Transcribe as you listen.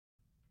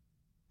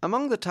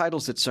Among the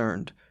titles it's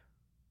earned,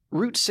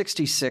 Route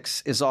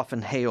 66 is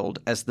often hailed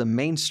as the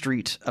Main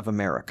Street of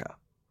America.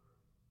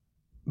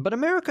 But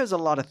America is a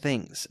lot of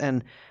things,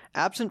 and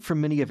absent from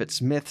many of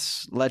its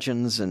myths,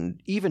 legends, and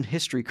even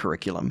history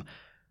curriculum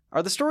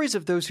are the stories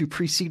of those who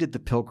preceded the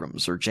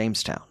Pilgrims or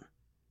Jamestown.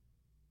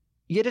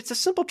 Yet it's a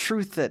simple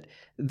truth that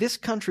this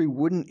country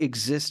wouldn't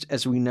exist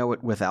as we know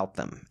it without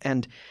them,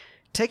 and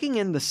taking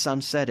in the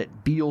sunset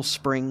at Beale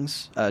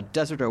Springs, a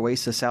desert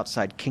oasis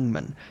outside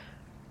Kingman,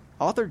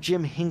 author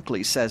Jim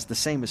Hinckley says the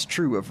same is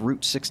true of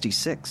Route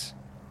 66.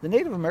 The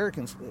Native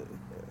Americans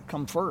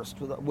come first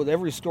with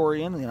every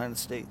story in the United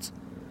States.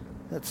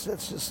 That's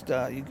just,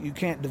 you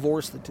can't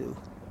divorce the two.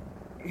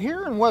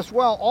 Here in West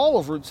Well, all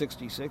of Route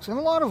 66, and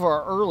a lot of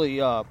our early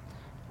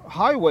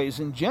highways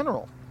in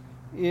general,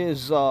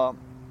 is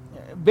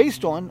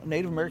based on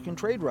Native American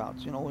trade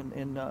routes. You know,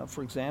 in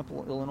for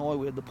example, Illinois,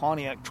 we had the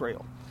Pontiac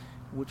Trail,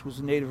 which was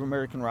a Native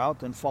American route,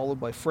 then followed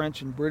by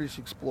French and British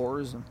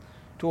explorers. And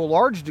to a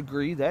large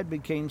degree, that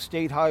became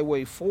State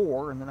Highway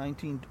 4 in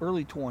the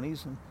early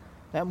 20s, and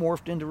that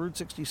morphed into Route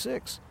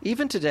 66.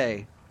 Even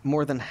today,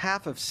 more than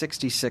half of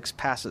 66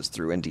 passes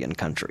through Indian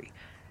country,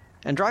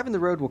 and driving the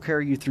road will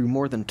carry you through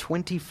more than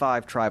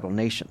 25 tribal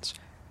nations.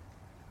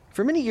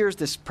 For many years,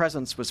 this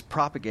presence was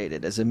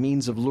propagated as a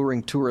means of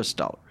luring tourist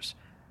dollars.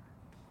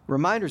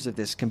 Reminders of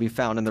this can be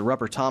found in the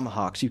rubber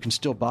tomahawks you can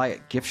still buy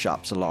at gift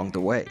shops along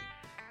the way.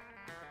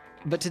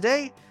 But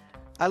today,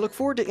 I look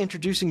forward to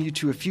introducing you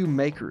to a few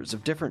makers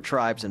of different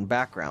tribes and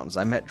backgrounds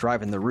I met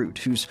driving the route,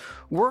 whose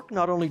work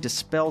not only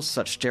dispels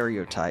such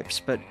stereotypes,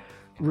 but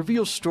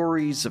reveals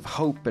stories of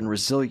hope and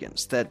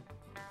resilience that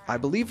I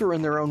believe are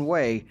in their own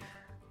way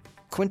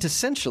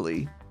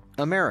quintessentially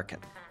American.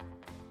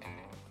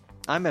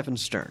 I'm Evan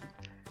Stern,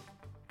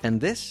 and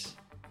this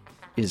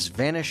is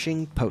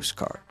Vanishing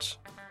Postcards.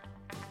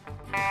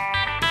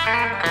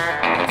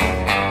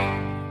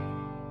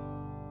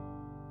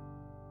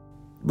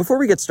 Before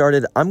we get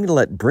started, I'm going to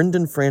let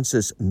Brendan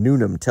Francis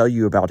Newnham tell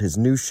you about his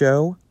new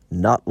show,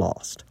 Not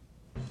Lost.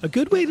 A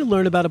good way to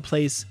learn about a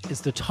place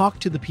is to talk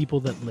to the people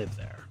that live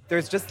there.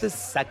 There's just this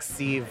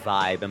sexy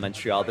vibe in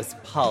Montreal, this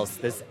pulse,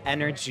 this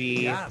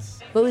energy.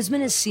 Yes.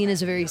 Bozeman is seen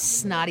as a very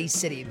snotty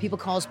city. People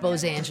call us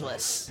Bose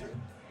Angeles.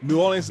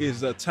 New Orleans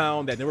is a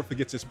town that never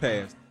forgets its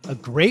past. A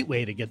great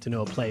way to get to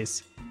know a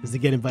place is to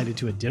get invited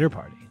to a dinner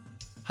party.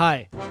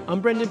 Hi,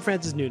 I'm Brendan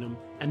Francis Newnham,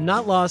 and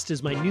Not Lost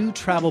is my new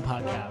travel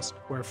podcast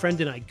where a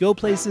friend and I go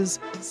places,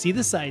 see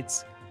the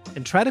sights,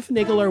 and try to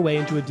finagle our way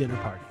into a dinner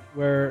party.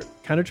 We're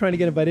kind of trying to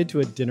get invited to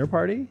a dinner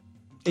party.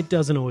 It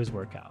doesn't always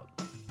work out.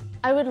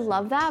 I would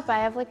love that, but I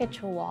have like a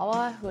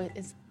Chihuahua who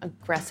is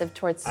aggressive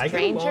towards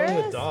strangers. I get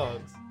along with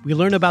dogs. We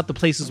learn about the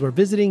places we're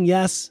visiting,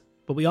 yes,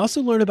 but we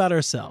also learn about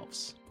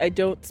ourselves. I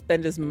don't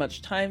spend as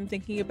much time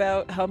thinking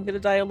about how I'm going to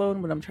die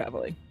alone when I'm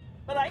traveling.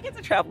 But I get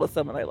to travel with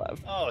someone I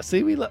love. Oh, see,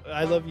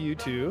 I love you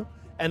too.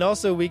 And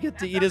also we get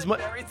to eat as much.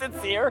 Very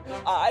sincere.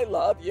 I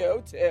love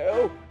you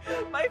too.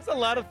 There's a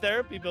lot of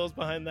therapy bills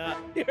behind that.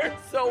 You're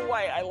so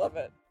white. I love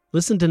it.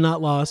 Listen to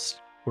Not Lost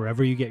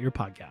wherever you get your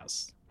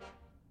podcasts.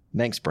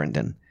 Thanks,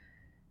 Brendan.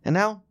 And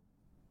now,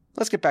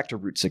 let's get back to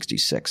Route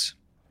 66.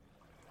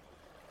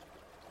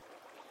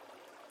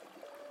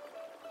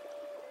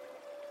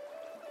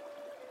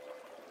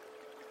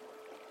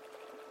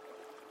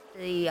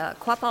 The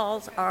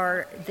Quapaws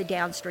are the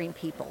downstream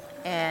people,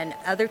 and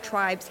other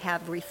tribes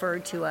have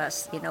referred to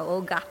us,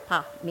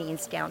 Ogapa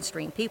means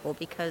downstream people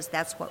because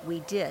that's what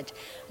we did.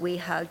 We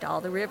hugged all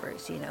the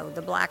rivers,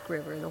 the Black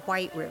River, the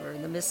White River,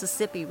 the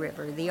Mississippi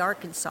River, the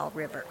Arkansas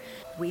River.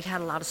 We've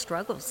had a lot of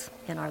struggles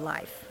in our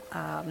life.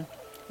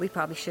 We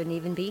probably shouldn't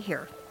even be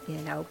here,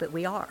 but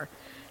we are.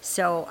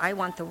 So I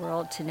want the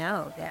world to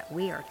know that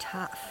we are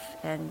tough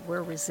and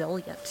we're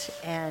resilient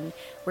and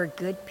we're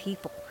good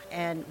people.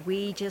 And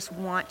we just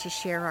want to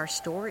share our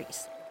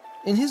stories.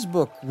 In his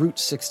book, Route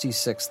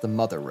 66, The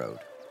Mother Road,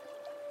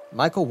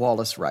 Michael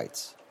Wallace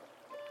writes,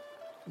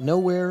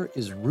 "Nowhere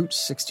is Route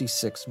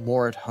 66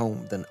 more at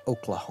home than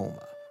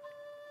Oklahoma,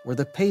 where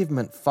the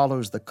pavement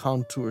follows the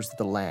contours of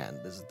the land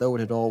as though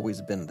it had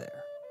always been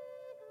there.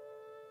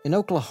 In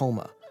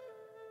Oklahoma,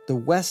 the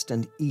west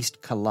and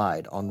east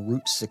collide on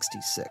Route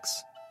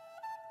 66,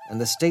 and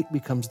the state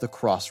becomes the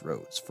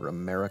crossroads for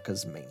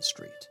America's Main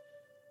Street."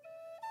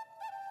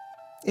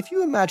 If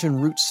you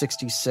imagine Route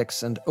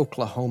 66 and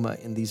Oklahoma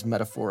in these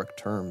metaphoric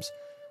terms,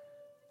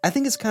 I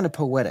think it's kind of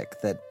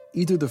poetic that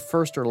either the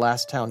first or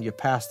last town you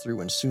pass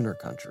through in Sooner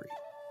Country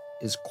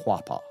is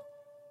Quapaw.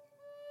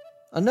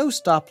 A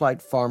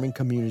no-stoplight farming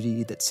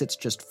community that sits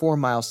just 4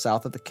 miles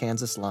south of the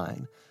Kansas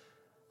line.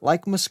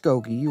 Like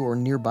Muskogee or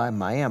nearby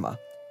Miami,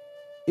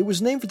 it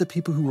was named for the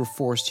people who were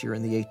forced here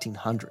in the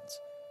 1800s.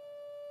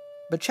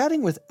 But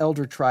chatting with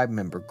elder tribe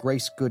member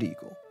Grace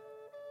Goodeagle,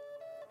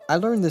 I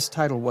learned this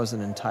title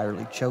wasn't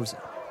entirely chosen.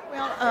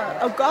 Well,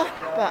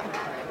 Ogapa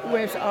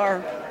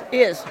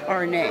is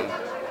our name,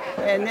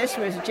 and this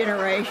was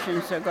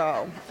generations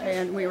ago,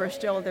 and we were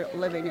still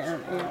living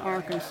in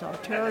Arkansas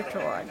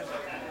Territory.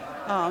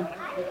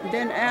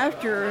 Then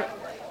after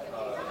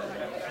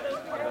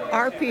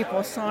our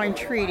people signed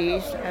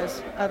treaties,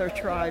 as other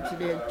tribes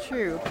did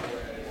too,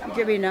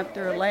 giving up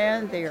their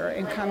land there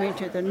and coming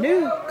to the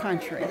new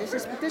country.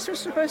 This was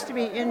supposed to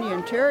be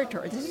Indian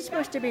territory. This is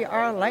supposed to be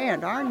our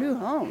land, our new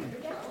home.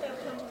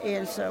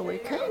 And so we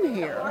came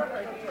here.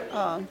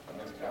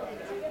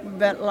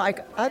 But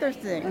like other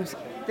things,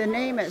 the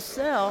name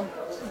itself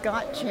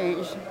got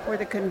changed for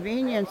the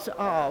convenience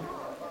of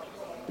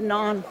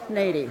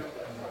non-native,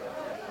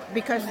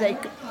 because they,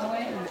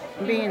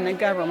 being the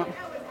government,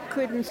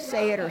 couldn't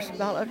say it or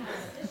spell it.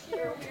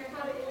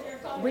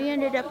 We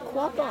ended up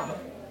Quapaw.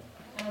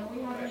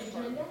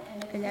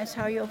 And that's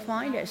how you'll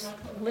find us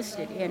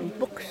listed in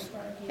books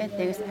and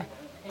things.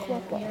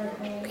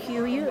 Quapaw,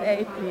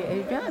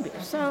 Q-U-A-P-A-W.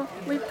 So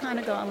we've kind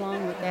of gone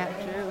along with that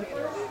too.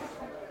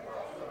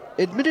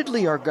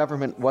 Admittedly, our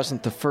government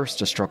wasn't the first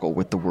to struggle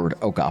with the word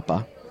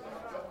Ogapa.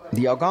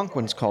 The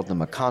Algonquins called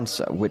them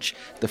Akansa, which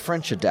the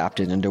French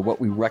adapted into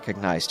what we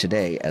recognize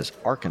today as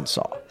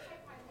Arkansas.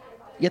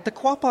 Yet the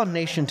Quapaw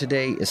Nation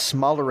today is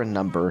smaller in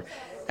number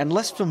and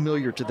less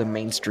familiar to the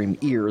mainstream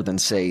ear than,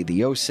 say,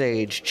 the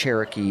Osage,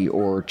 Cherokee,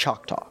 or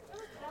Choctaw.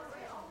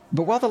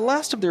 But while the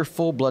last of their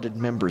full-blooded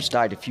members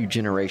died a few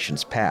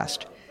generations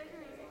past,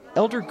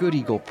 Elder Good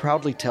Eagle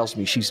proudly tells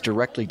me she's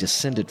directly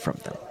descended from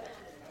them,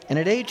 and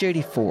at age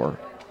 84,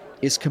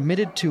 is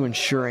committed to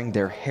ensuring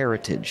their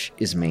heritage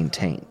is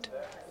maintained.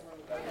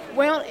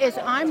 Well, as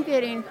I'm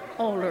getting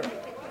older,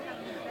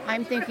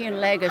 I'm thinking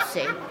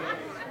legacy.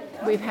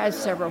 We've had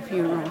several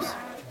funerals,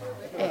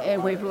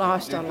 and we've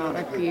lost a lot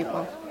of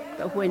people.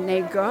 But when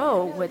they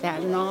go, with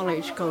that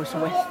knowledge goes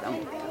with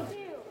them.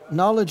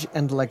 Knowledge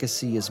and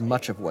legacy is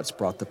much of what's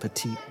brought the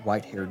petite,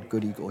 white-haired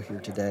Good Eagle here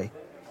today.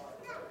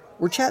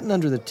 We're chatting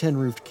under the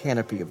tin-roofed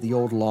canopy of the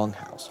old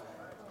longhouse,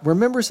 where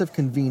members have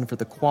convened for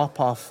the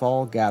Quapaw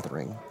Fall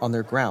Gathering on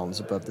their grounds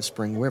above the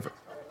Spring River.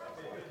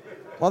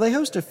 While they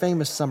host a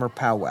famous summer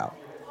powwow,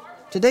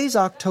 today's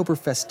October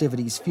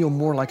festivities feel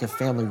more like a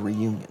family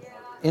reunion,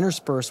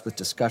 interspersed with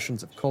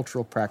discussions of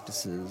cultural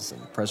practices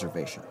and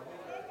preservation.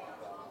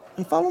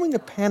 And following a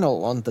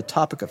panel on the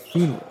topic of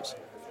funerals,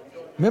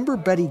 member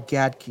Betty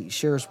Gadke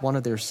shares one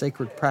of their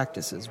sacred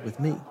practices with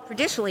me.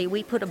 Traditionally,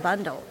 we put a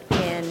bundle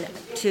in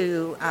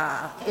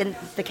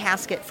the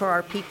casket for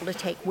our people to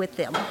take with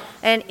them,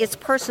 and it's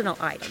personal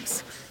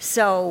items.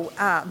 So,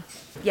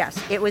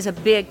 yes, it was a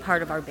big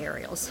part of our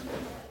burials.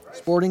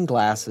 Sporting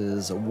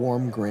glasses, a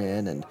warm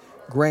grin, and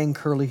graying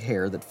curly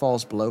hair that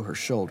falls below her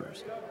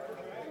shoulders,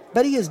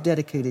 Betty has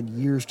dedicated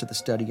years to the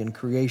study and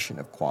creation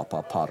of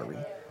Quapaw pottery,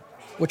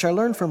 which I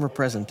learned from her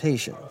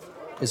presentation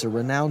is a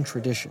renowned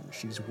tradition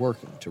she's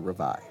working to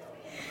revive.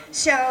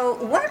 So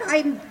what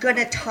I'm going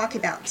to talk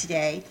about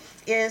today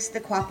is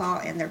the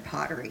Quapaw and their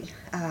pottery.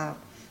 The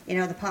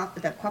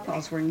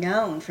Quapaws were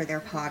known for their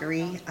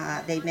pottery.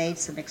 They made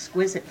some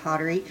exquisite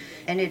pottery,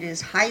 and it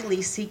is highly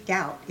seeked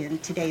out in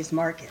today's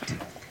market,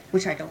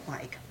 which I don't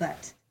like,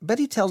 but...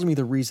 Betty tells me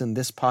the reason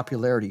this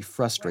popularity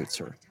frustrates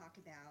her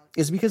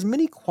is because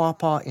many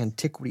Quapaw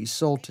antiquities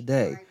sold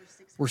today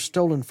were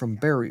stolen from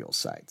burial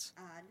sites,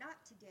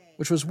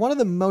 which was one of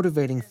the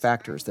motivating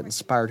factors that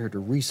inspired her to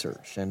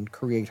research and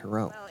create her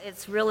own. Well,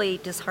 it's really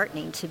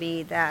disheartening to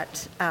me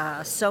that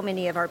so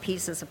many of our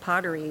pieces of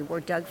pottery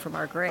were dug from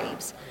our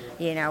graves,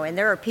 and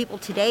there are people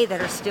today that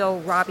are still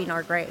robbing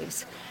our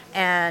graves.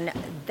 And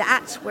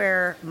that's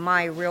where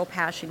my real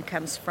passion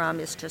comes from,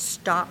 is to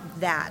stop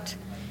that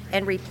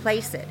and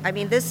replace it. I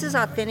mean, this is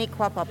authentic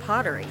Quapaw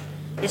pottery.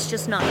 It's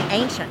just not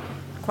ancient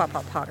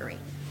Quapaw pottery,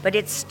 but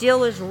it's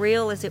still as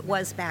real as it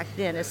was back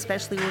then,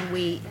 especially when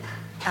we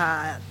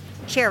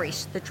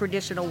cherish the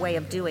traditional way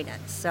of doing it.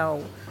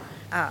 So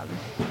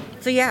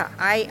yeah,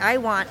 I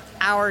want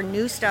our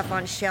new stuff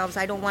on shelves.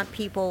 I don't want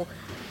people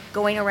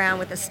going around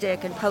with a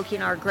stick and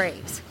poking our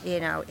graves.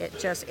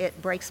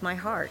 It breaks my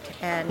heart,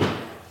 and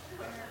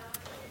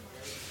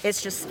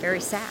it's just very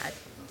sad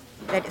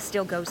that it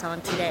still goes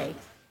on today.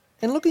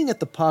 And looking at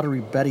the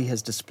pottery Betty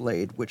has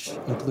displayed, which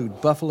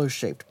include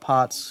buffalo-shaped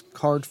pots,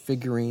 carved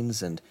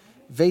figurines, and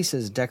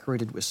vases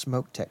decorated with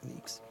smoke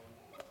techniques,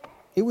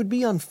 it would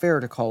be unfair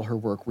to call her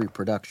work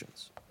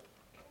reproductions.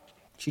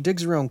 She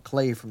digs her own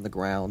clay from the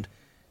ground,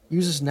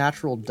 uses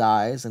natural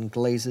dyes and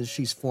glazes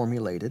she's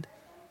formulated,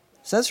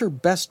 says her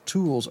best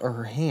tools are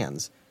her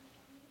hands,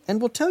 and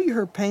will tell you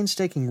her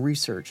painstaking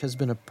research has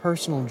been a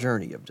personal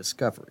journey of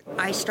discovery.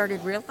 I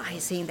started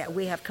realizing that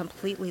we have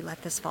completely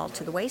let this fall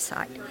to the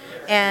wayside.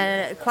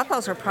 And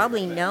Quapaws are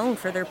probably known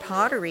for their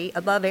pottery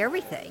above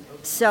everything.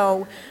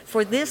 So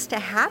for this to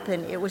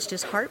happen, it was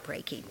just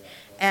heartbreaking.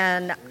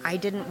 And I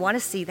didn't want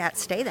to see that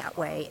stay that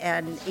way.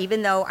 And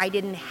even though I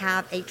didn't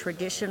have a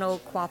traditional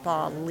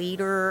Quapaw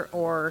leader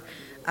or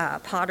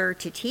potter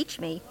to teach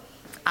me,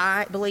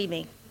 believe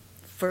me,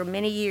 for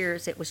many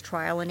years it was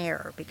trial and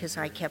error, because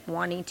I kept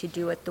wanting to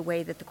do it the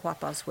way that the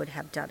Quapaws would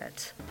have done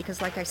it. Because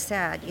like I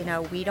said,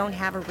 we don't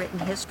have a written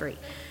history.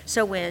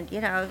 So when,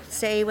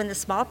 say when the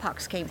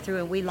smallpox came through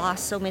and we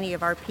lost so many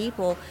of our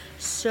people,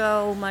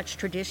 so much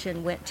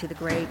tradition went to the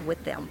grave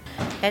with them.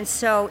 And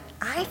so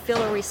I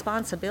feel a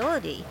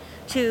responsibility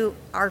to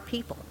our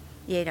people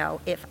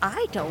If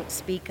I don't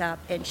speak up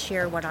and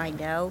share what I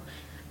know,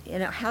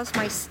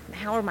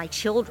 how are my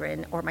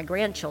children or my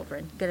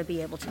grandchildren going to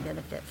be able to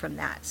benefit from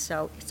that?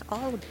 So it's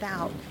all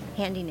about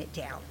handing it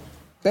down.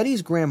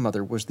 Betty's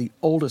grandmother was the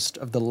oldest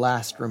of the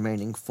last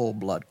remaining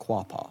full-blood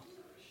Quapaw,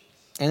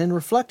 and in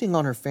reflecting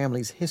on her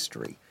family's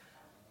history,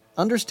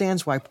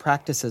 understands why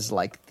practices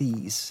like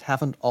these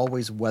haven't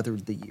always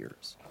weathered the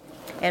years.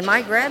 And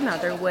my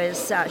grandmother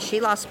she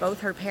lost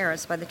both her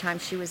parents by the time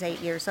she was 8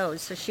 years old,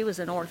 so she was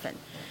an orphan.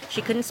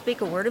 She couldn't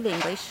speak a word of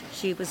English.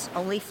 She was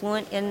only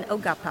fluent in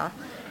Ogappa,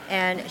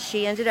 and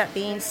she ended up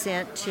being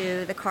sent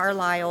to the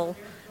Carlisle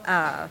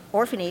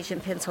orphanage in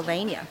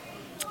Pennsylvania.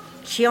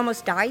 She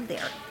almost died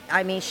there.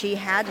 I mean, she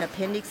had an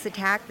appendix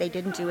attack. They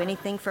didn't do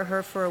anything for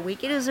her for a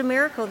week. It is a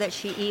miracle that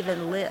she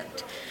even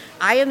lived.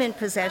 I am in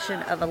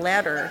possession of a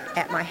letter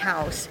at my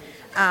house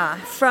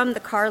from the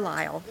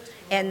Carlisle,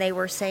 and they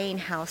were saying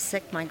how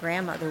sick my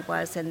grandmother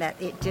was and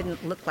that it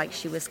didn't look like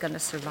she was going to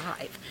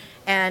survive.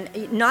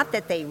 And not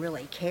that they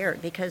really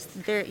cared, because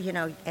they're,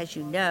 as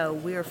you know,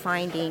 we're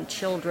finding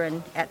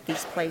children at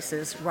these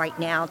places right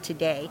now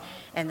today,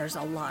 and there's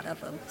a lot of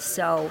them.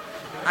 So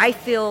I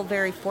feel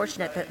very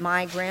fortunate that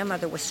my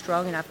grandmother was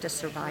strong enough to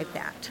survive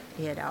that,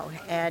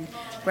 and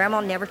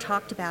Grandma never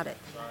talked about it.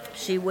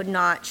 She would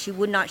not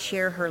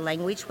share her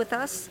language with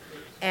us.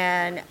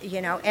 And,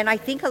 and I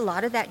think a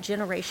lot of that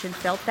generation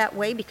felt that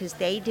way because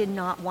they did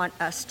not want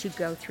us to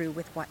go through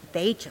with what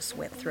they just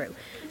went through.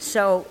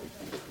 So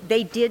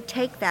they did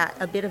take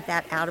a bit of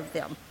that out of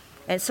them.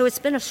 And so it's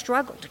been a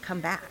struggle to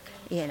come back,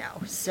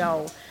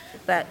 So,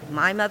 but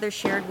my mother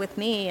shared with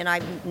me, and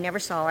I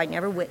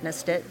never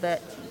witnessed it,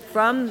 but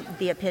from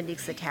the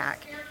appendix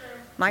attack,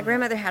 my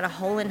grandmother had a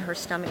hole in her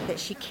stomach that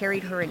she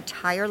carried her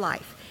entire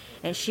life.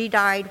 And she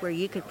died where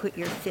you could put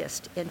your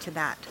fist into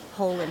that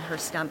hole in her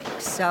stomach.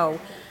 So,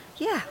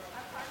 yeah,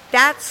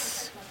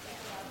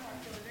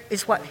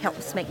 is what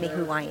helps make me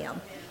who I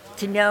am.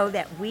 To know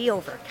that we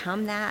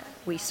overcome that,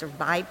 we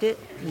survived it.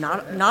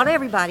 Not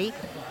everybody,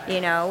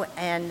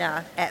 And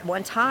at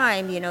one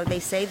time, they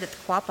say that the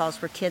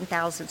Quapaws were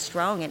 10,000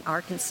 strong in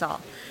Arkansas,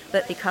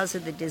 but because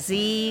of the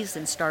disease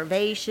and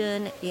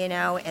starvation,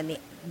 and the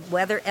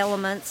weather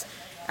elements,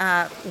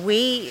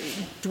 we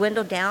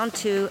dwindled down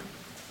to.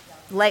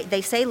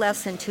 They say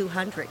less than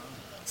 200.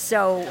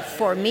 So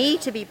for me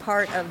to be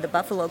part of the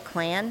Buffalo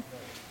Clan,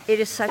 it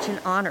is such an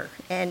honor.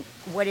 And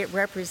what it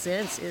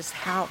represents is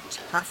how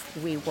tough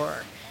we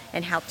were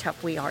and how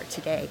tough we are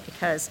today.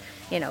 Because,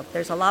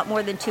 there's a lot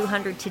more than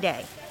 200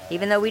 today.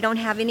 Even though we don't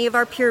have any of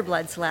our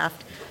purebloods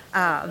left,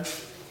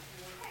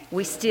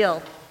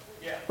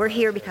 we're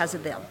here because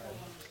of them.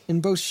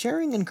 In both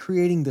sharing and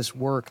creating this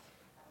work,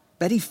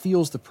 Betty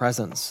feels the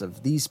presence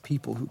of these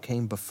people who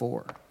came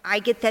before. I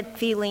get that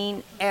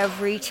feeling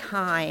every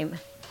time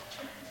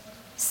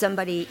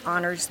somebody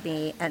honors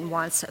me and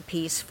wants a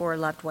piece for a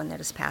loved one that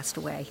has passed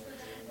away.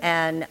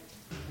 And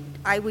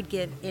I would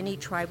give any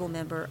tribal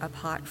member a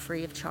pot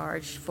free of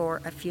charge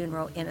for a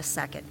funeral in a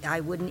second. I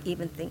wouldn't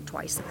even think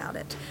twice about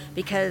it,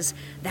 because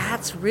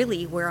that's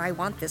really where I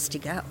want this to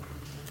go.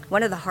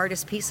 One of the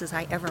hardest pieces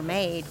I ever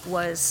made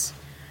was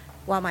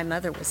while my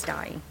mother was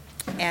dying.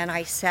 And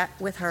I sat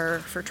with her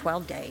for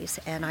 12 days,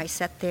 and I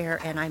sat there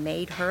and I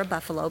made her a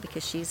buffalo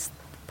because she's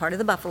part of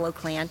the Buffalo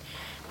Clan.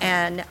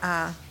 And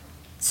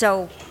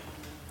so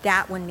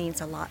that one means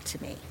a lot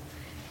to me.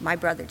 My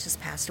brother just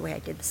passed away. I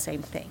did the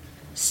same thing.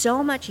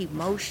 So much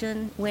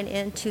emotion went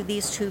into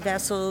these two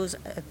vessels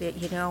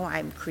that,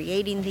 I'm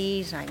creating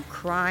these, I'm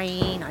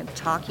crying, I'm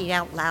talking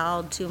out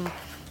loud to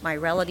my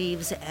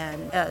relatives,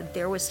 and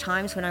there was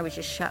times when I would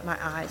just shut my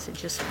eyes and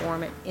just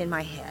form it in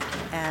my head.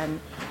 And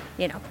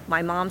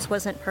my mom's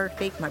wasn't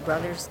perfect, my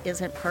brother's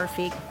isn't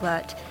perfect,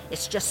 but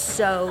it's just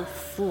so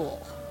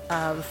full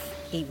of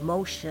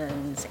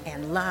emotions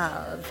and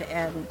love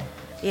and,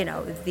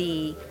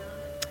 the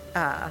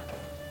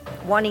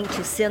wanting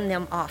to send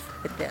them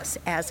off with this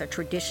as a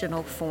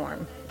traditional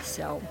form.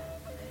 So,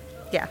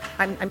 yeah,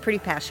 I'm pretty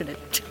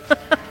passionate.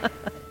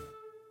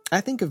 I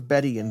think of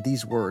Betty in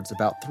these words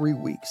about 3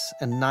 weeks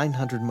and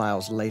 900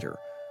 miles later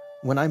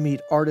when I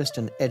meet artist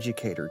and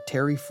educator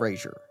Terry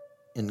Frazier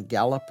in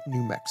Gallup,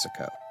 New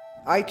Mexico.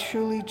 I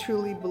truly,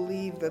 truly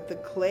believe that the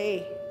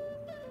clay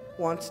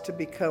wants to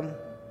become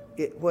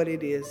what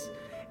it is.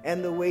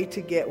 And the way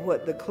to get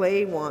what the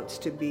clay wants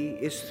to be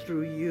is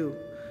through you.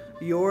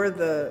 You're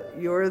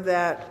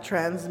that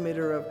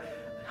transmitter of,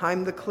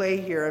 I'm the clay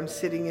here, I'm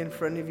sitting in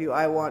front of you,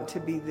 I want to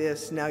be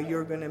this, now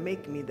you're going to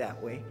make me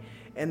that way.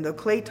 And the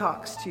clay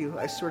talks to you.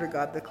 I swear to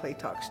God, the clay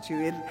talks to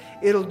you.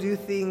 It'll do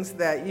things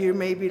that you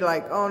may be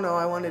like, oh no,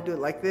 I want to do it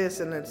like this.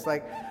 And it's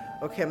like,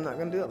 okay, I'm not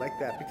going to do it like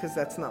that because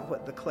that's not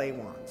what the clay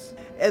wants.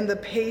 And the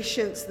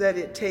patience that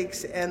it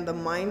takes and the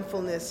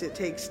mindfulness it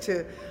takes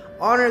to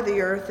honor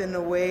the earth in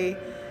a way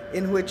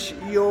in which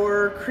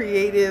your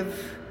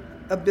creative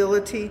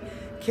ability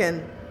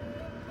can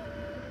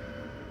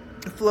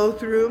flow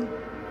through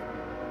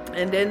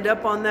and end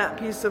up on that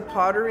piece of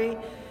pottery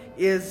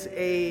is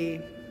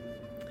a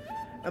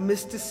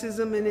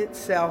mysticism in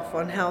itself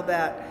on how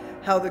that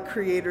how the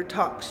Creator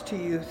talks to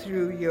you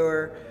through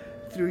your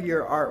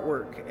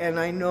artwork. And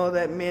I know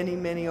that many,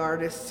 many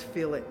artists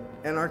feel it,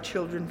 and our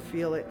children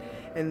feel it,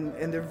 and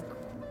they're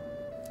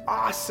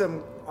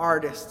awesome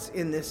artists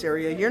in this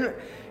area.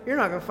 You're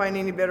not going to find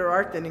any better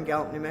art than in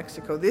Gallup, New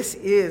Mexico. This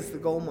is the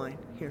gold mine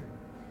here.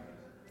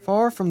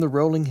 Far from the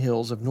rolling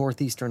hills of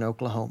northeastern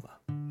Oklahoma,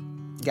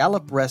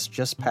 Gallup rests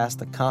just past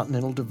the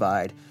Continental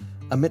Divide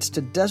amidst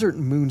a desert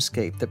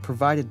moonscape that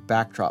provided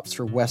backdrops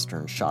for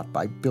westerns shot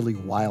by Billy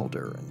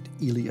Wilder and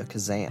Elia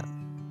Kazan.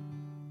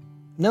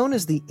 Known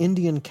as the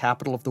Indian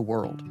capital of the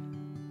world,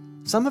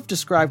 some have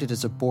described it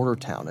as a border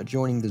town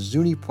adjoining the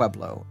Zuni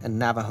Pueblo and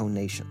Navajo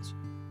nations.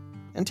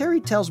 And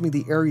Terry tells me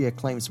the area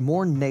claims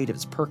more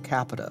natives per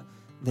capita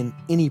than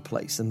any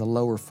place in the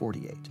lower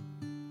 48.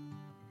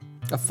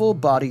 A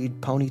full-bodied,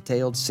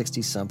 ponytailed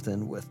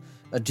 60-something with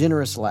a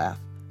generous laugh,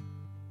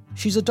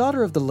 she's a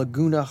daughter of the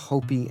Laguna,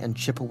 Hopi, and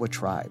Chippewa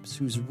tribes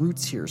whose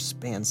roots here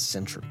span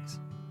centuries.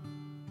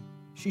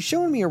 She's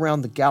showing me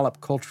around the Gallup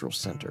Cultural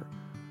Center,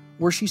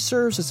 where she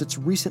serves as its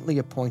recently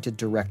appointed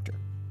director.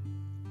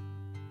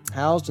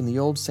 Housed in the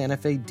old Santa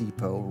Fe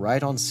Depot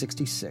right on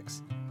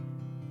 66,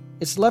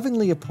 its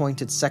lovingly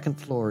appointed second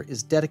floor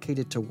is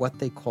dedicated to what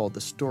they call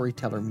the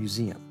Storyteller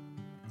Museum,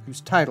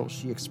 whose title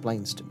she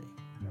explains to me.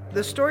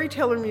 The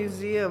Storyteller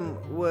Museum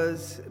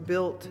was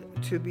built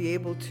to be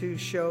able to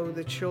show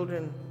the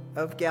children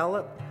of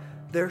Gallup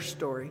their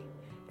story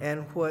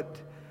and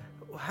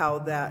how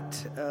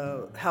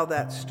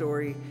that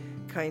story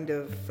kind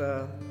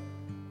of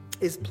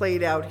is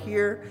played out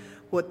here,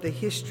 what the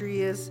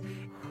history is,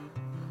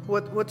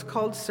 what's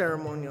called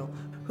ceremonial,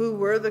 who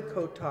were the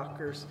code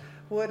talkers,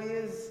 what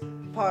is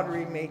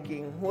pottery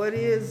making, what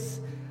is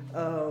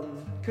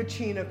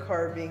kachina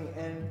carving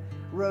and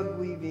rug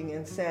weaving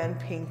and sand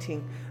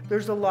painting.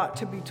 There's a lot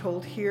to be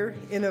told here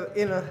in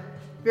a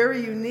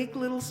very unique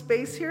little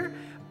space here,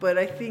 but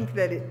I think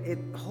that it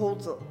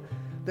holds,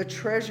 the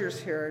treasures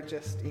here are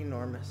just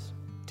enormous.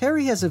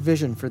 Terry has a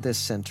vision for this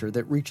center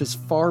that reaches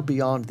far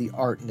beyond the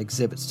art and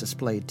exhibits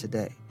displayed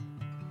today.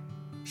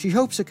 She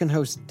hopes it can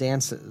host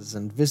dances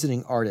and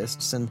visiting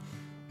artists, and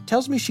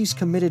tells me she's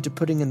committed to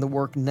putting in the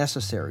work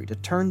necessary to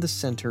turn the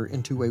center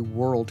into a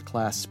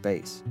world-class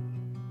space.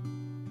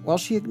 While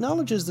she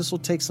acknowledges this will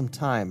take some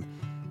time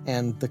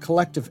and the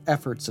collective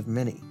efforts of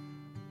many,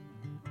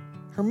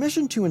 her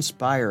mission to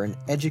inspire and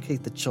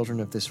educate the children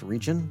of this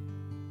region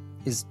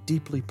is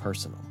deeply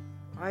personal.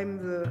 I'm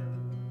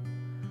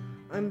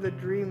the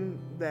dream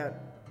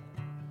that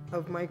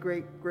of my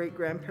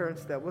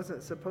great-great-grandparents that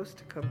wasn't supposed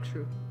to come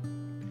true.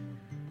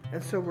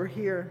 And so we're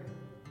here,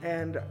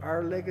 and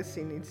our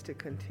legacy needs to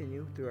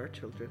continue through our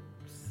children,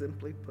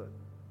 simply put.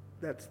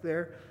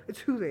 It's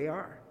who they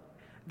are.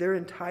 They're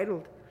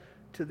entitled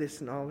to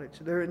this knowledge.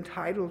 They're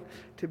entitled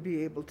to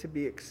be able to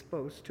be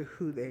exposed to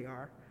who they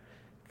are,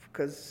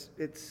 because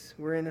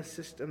we're in a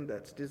system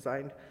that's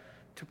designed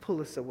to pull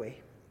us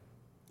away.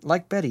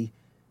 Like Betty,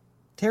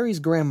 Terry's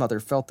grandmother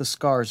felt the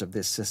scars of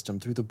this system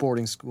through the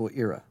boarding school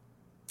era,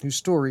 whose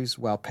stories,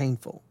 while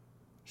painful,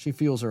 she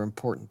feels are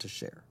important to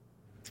share.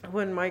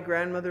 When my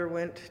grandmother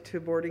went to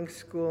boarding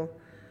school,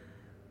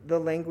 the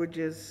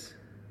languages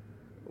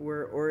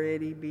were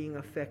already being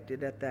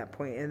affected at that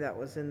point, and that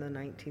was in the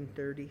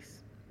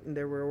 1930s. And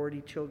there were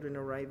already children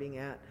arriving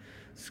at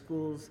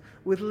schools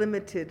with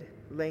limited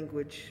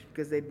language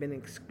because they'd been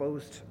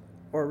exposed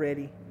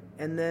already.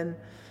 And then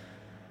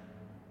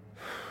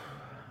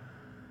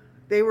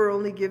they were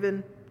only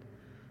given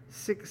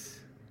 6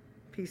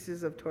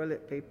 pieces of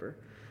toilet paper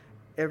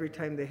every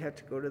time they had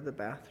to go to the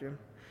bathroom.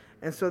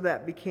 And so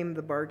that became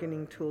the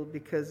bargaining tool,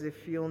 because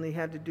if you only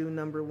had to do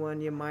number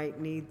 1, you might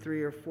need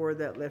 3 or 4.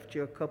 That left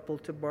you a couple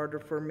to barter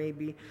for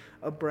maybe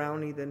a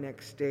brownie the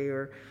next day,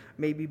 or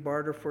maybe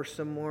barter for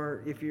some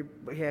more. If you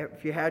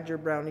had your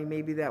brownie,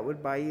 maybe that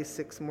would buy you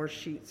 6 more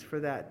sheets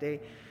for that day.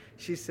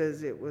 She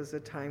says it was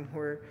a time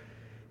where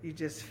you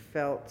just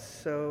felt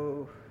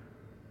so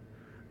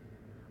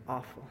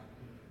awful.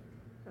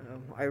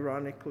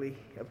 Ironically,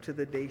 up to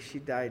the day she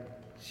died,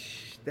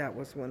 that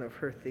was one of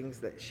her things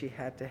that she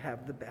had to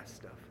have the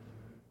best of.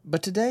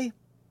 But today,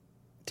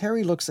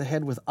 Terry looks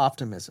ahead with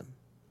optimism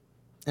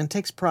and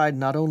takes pride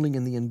not only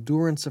in the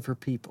endurance of her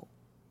people,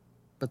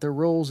 but their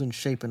roles in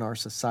shaping our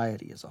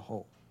society as a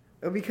whole.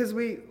 Because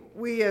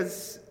we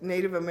as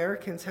Native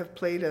Americans have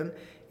played an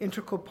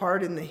integral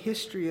part in the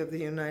history of the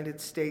United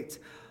States,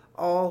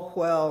 all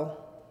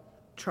while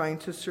trying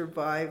to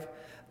survive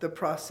the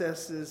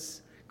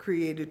processes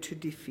created to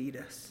defeat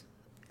us.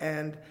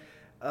 And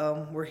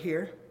we're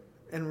here,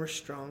 and we're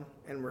strong,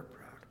 and we're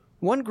proud.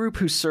 One group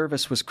whose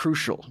service was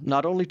crucial,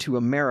 not only to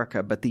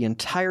America, but the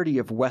entirety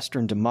of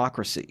Western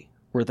democracy,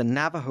 were the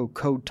Navajo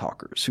Code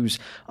Talkers, whose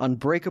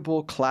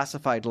unbreakable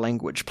classified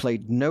language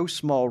played no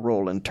small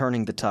role in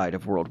turning the tide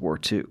of World War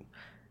II.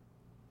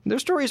 Their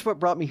story is what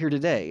brought me here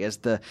today, as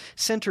the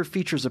center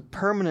features a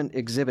permanent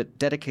exhibit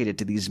dedicated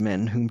to these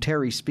men whom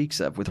Terry speaks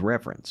of with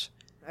reverence.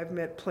 I've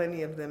met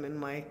plenty of them in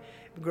my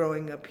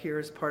growing up here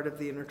as part of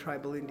the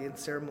Intertribal Indian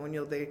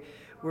Ceremonial. They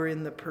were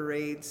in the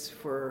parades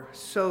for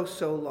so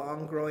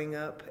long growing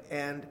up,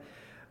 and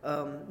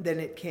then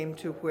it came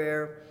to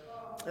where,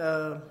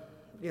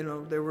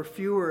 there were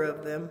fewer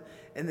of them,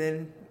 and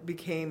then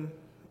became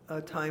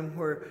a time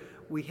where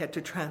we had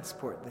to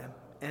transport them,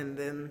 and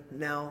then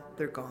now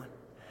they're gone.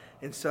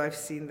 And so I've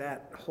seen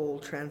that whole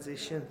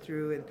transition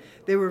through, and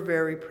they were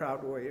very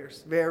proud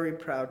warriors, very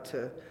proud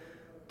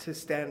to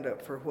stand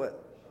up for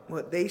what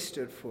they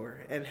stood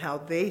for and how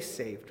they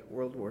saved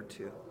World War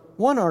II.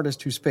 One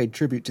artist who's paid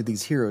tribute to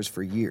these heroes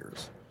for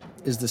years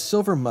is the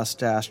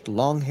silver-mustached,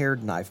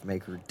 long-haired knife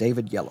maker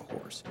David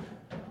Yellowhorse,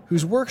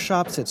 whose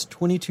workshop sits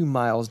 22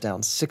 miles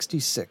down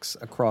 66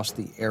 across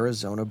the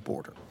Arizona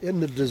border. In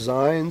the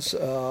designs,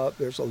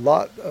 there's a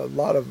lot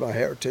of my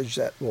heritage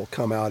that will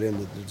come out in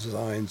the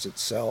designs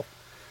itself,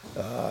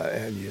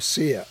 and you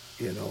see it.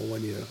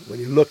 When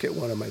you look at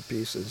one of my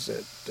pieces,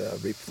 it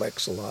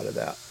reflects a lot of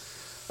that.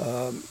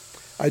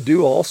 I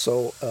do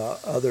also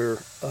other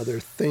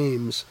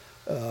themes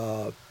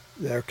that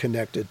are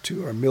connected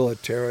to our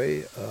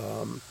military.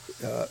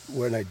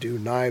 When I do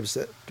knives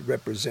that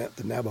represent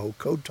the Navajo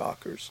Code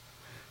Talkers,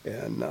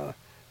 and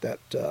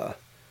that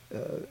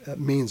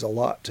means a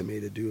lot to me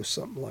to do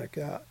something like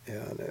that.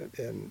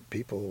 And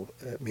people,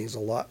 it means a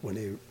lot when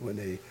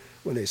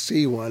they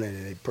see one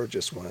and they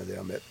purchase one of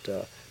them.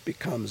 It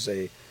becomes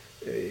a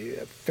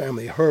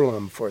family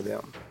heirloom for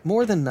them.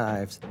 More than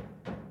knives,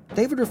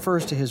 David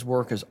refers to his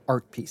work as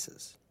art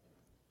pieces.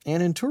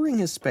 And in touring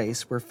his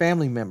space where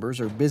family members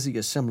are busy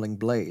assembling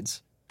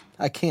blades,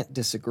 I can't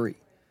disagree.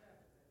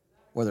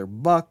 Whether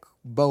buck,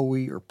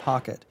 bowie, or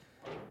pocket,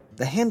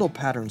 the handle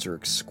patterns are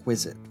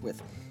exquisite,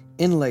 with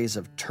inlays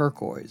of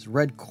turquoise,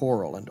 red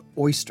coral, and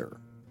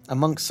oyster,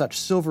 amongst such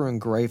silver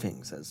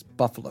engravings as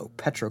buffalo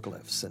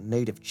petroglyphs and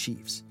native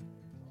chiefs.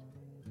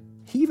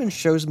 He even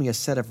shows me a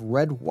set of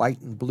red,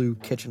 white, and blue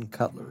kitchen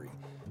cutlery,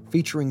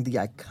 featuring the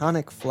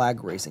iconic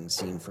flag-raising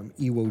scene from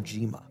Iwo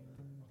Jima.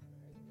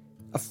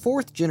 A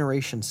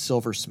fourth-generation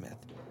silversmith,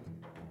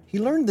 he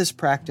learned this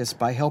practice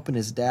by helping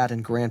his dad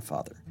and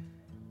grandfather,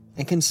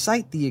 and can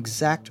cite the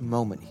exact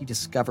moment he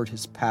discovered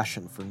his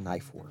passion for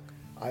knife work.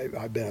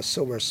 I've been a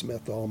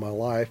silversmith all my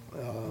life.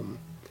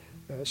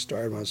 I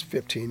started when I was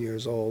 15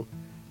 years old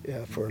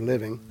for a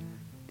living.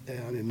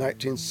 And in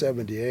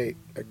 1978,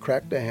 I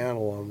cracked a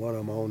handle on one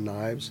of my own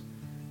knives,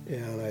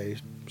 and I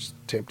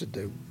attempted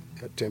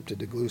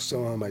to glue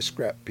some of my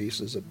scrap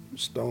pieces of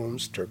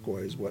stones,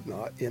 turquoise,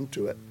 whatnot,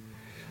 into it.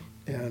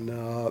 And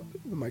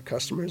my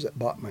customers that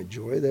bought my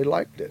jewelry, they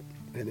liked it,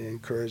 and they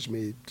encouraged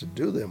me to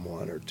do them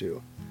one or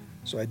two.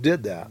 So I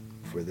did that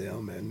for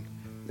them,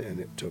 and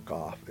it took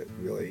off. It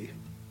really,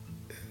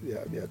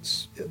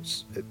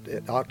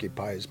 it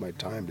occupies my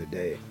time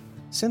today.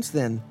 Since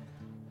then,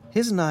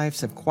 his knives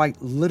have quite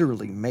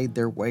literally made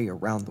their way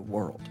around the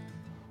world,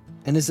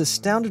 and is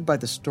astounded by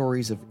the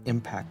stories of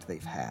impact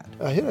they've had.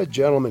 I had a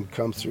gentleman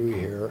come through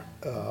here,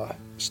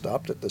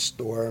 stopped at the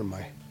store, and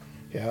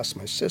he asked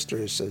my sister,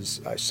 he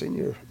says, "I seen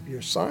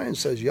your sign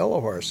says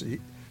Yellowhorse.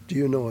 Do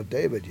you know a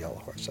David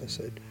Yellowhorse?"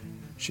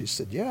 She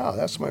said, "Yeah,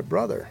 that's my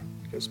brother."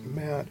 He goes,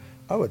 "Man,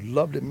 I would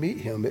love to meet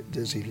him.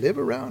 Does he live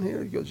around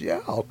here?" He goes,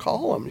 "Yeah, I'll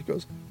call him." He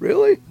goes,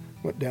 "Really?"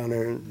 Went down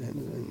there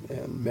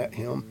and met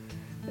him,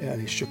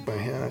 and he shook my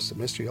hand. I said,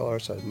 "Mr.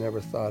 Yellowhorse, I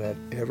never thought I'd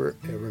ever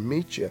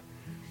meet you."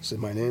 He said,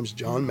 "My name's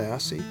John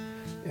Massey,"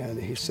 and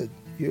he said,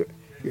 Your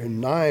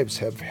knives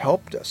have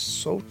helped us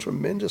so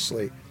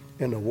tremendously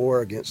in the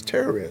war against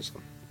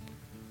terrorism."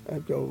 I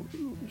go,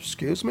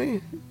 "Excuse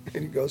me?"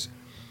 And he goes,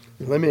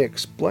 "Let me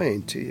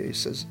explain to you." He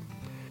says,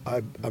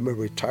 I'm a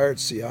retired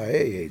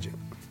CIA agent.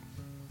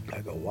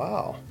 I go,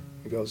 "Wow."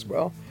 He goes,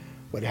 "Well,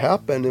 what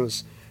happened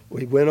was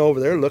we went over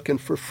there looking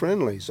for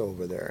friendlies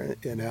over there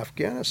in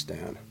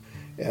Afghanistan,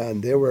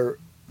 and they were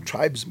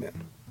tribesmen.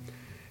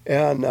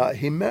 And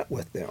he met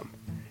with them.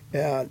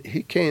 And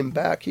he came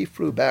back, he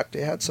flew back. They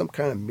had some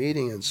kind of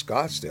meeting in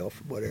Scottsdale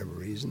for whatever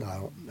reason.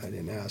 I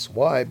didn't ask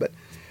why, but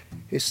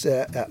he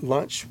said at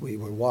lunch we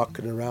were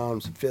walking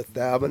around Fifth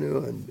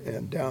Avenue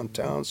and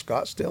downtown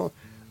Scottsdale,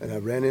 and I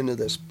ran into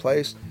this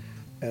place,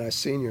 and I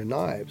seen your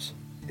knives.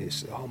 He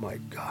said, "Oh my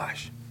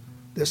gosh,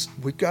 this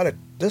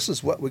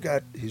is what we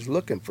got." He's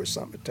looking for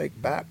something to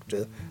take back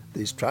to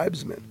these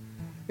tribesmen.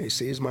 He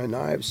sees my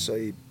knives, so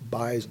he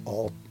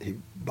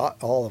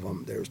bought all of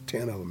them. There's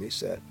 10 of them, he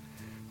said.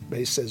 But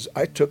he says,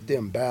 I took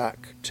them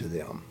back to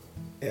them,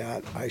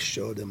 and I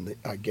showed them,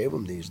 I gave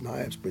them these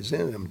knives,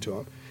 presented them to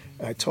them,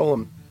 and I told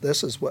them,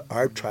 this is what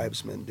our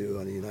tribesmen do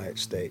in the United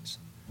States,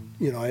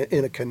 in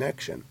a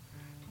connection.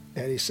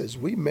 And he says,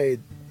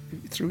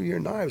 through your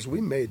knives,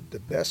 we made the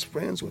best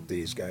friends with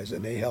these guys,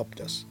 and they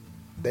helped us.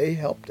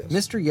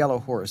 Mr.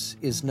 Yellowhorse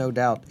is no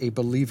doubt a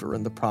believer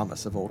in the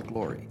promise of Old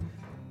Glory,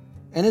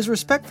 and his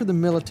respect for the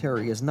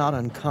military is not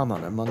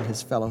uncommon among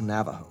his fellow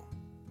Navajo.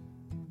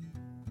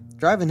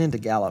 Driving into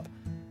Gallup,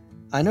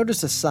 I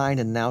noticed a sign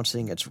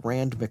announcing its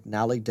Rand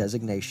McNally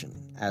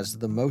designation as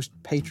the most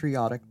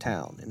patriotic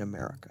town in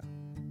America.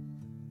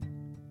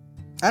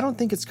 I don't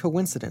think it's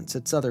coincidence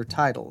its other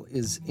title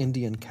is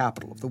Indian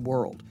Capital of the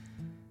World.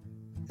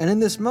 And in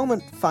this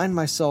moment, find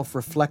myself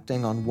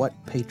reflecting on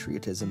what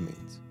patriotism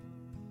means.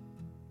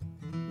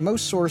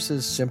 Most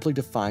sources simply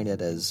define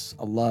it as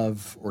a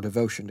love or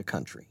devotion to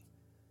country.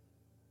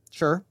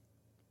 Sure,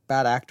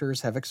 bad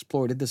actors have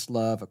exploited this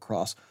love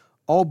across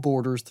all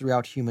borders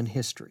throughout human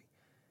history.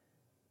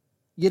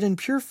 Yet in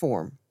pure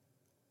form,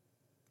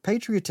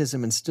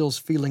 patriotism instills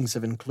feelings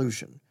of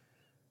inclusion,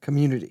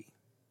 community,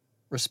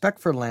 respect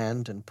for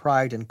land, and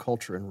pride in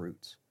culture and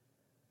roots.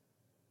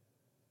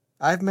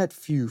 I've met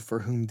few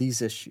for whom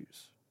these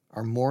issues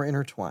are more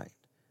intertwined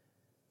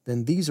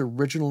than these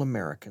original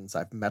Americans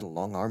I've met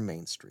along our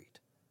main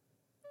street.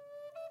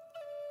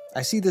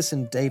 I see this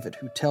in David,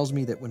 who tells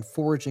me that when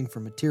foraging for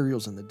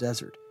materials in the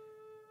desert,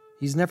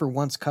 he's never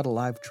once cut a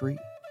live tree.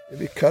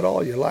 If you cut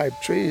all your live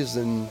trees,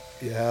 then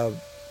you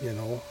have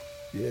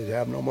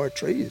no more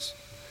trees.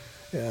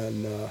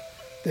 And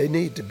they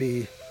need to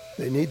be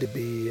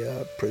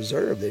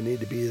preserved. They need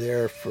to be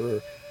there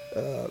for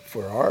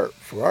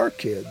our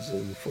kids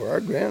and for our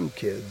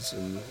grandkids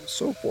and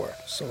so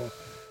forth. So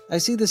I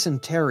see this in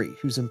Terry,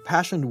 whose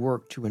impassioned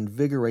work to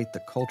invigorate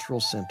the cultural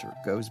center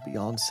goes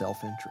beyond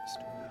self-interest.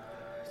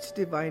 It's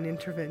divine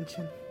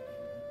intervention.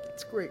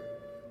 It's great.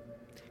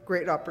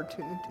 Great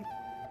opportunity.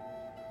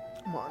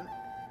 I'm honored.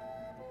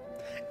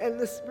 And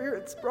the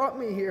spirits brought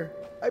me here.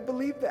 I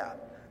believe that.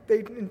 They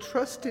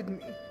entrusted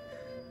me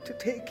to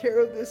take care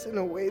of this in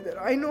a way that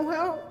I know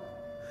how,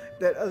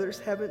 that others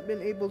haven't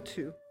been able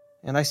to.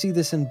 And I see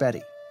this in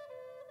Betty,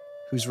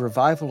 whose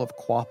revival of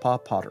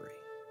Quapaw pottery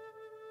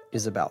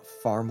is about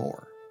far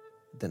more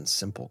than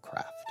simple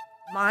craft.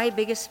 My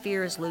biggest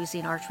fear is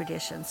losing our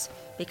traditions,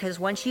 because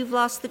once you've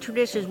lost the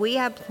traditions, we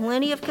have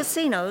plenty of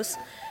casinos,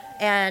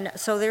 and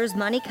so there's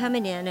money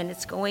coming in and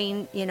it's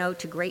going,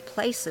 to great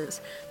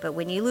places. But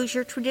when you lose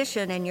your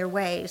tradition and your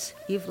ways,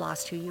 you've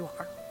lost who you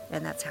are,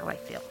 and that's how I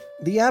feel.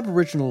 The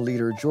Aboriginal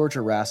leader George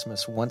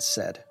Erasmus once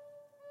said,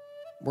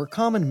 "Where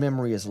common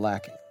memory is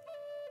lacking,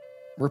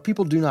 where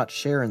people do not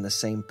share in the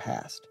same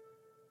past,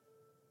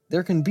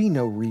 there can be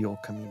no real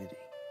community.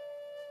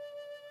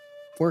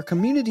 Where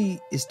community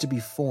is to be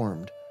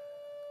formed,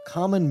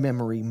 common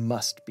memory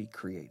must be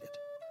created."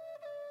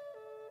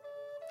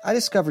 I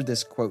discovered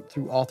this quote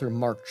through author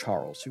Mark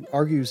Charles, who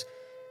argues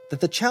that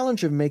the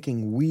challenge of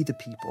making we the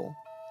people,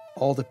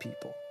 all the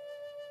people,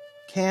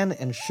 can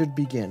and should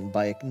begin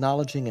by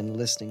acknowledging and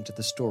listening to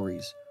the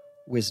stories,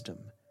 wisdom,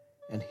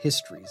 and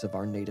histories of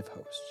our native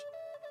hosts.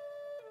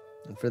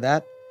 And for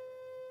that,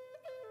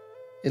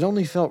 it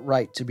only felt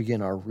right to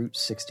begin our Route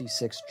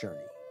 66 journey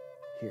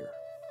here.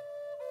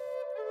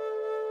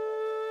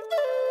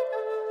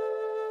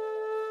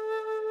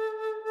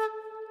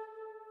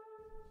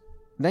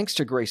 Thanks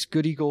to Grace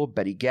Goodeagle,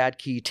 Betty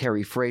Gadke,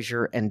 Terry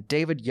Frazier, and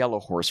David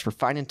Yellowhorse for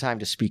finding time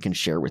to speak and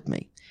share with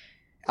me.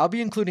 I'll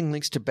be including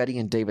links to Betty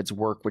and David's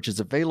work, which is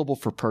available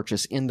for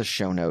purchase in the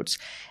show notes,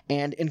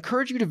 and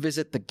encourage you to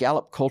visit the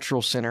Gallup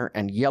Cultural Center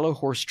and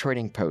Yellowhorse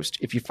Trading Post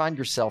if you find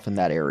yourself in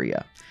that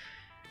area.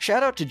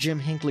 Shout out to Jim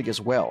Hinckley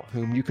as well,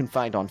 whom you can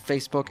find on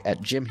Facebook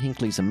at Jim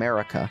Hinckley's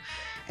America,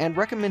 and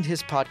recommend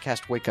his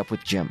podcast Wake Up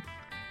with Jim.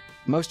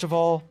 Most of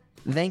all,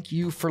 thank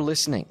you for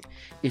listening.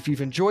 If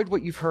you've enjoyed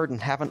what you've heard and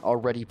haven't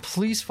already,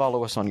 please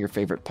follow us on your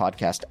favorite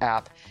podcast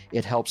app.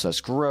 It helps us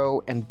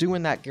grow, and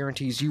doing that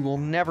guarantees you will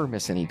never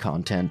miss any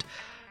content.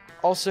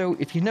 Also,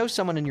 if you know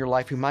someone in your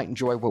life who might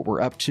enjoy what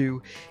we're up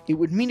to, it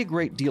would mean a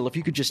great deal if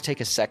you could just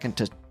take a second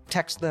to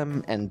text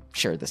them and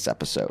share this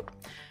episode.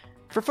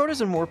 For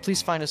photos and more,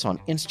 please find us on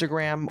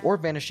Instagram or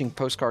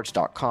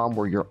vanishingpostcards.com,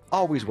 where you're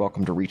always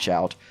welcome to reach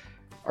out.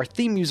 Our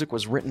theme music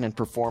was written and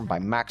performed by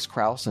Max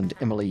Krause and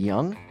Emily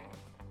Young.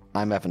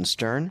 I'm Evan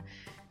Stern,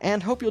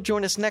 and hope you'll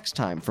join us next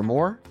time for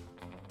more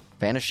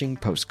Vanishing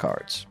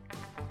Postcards.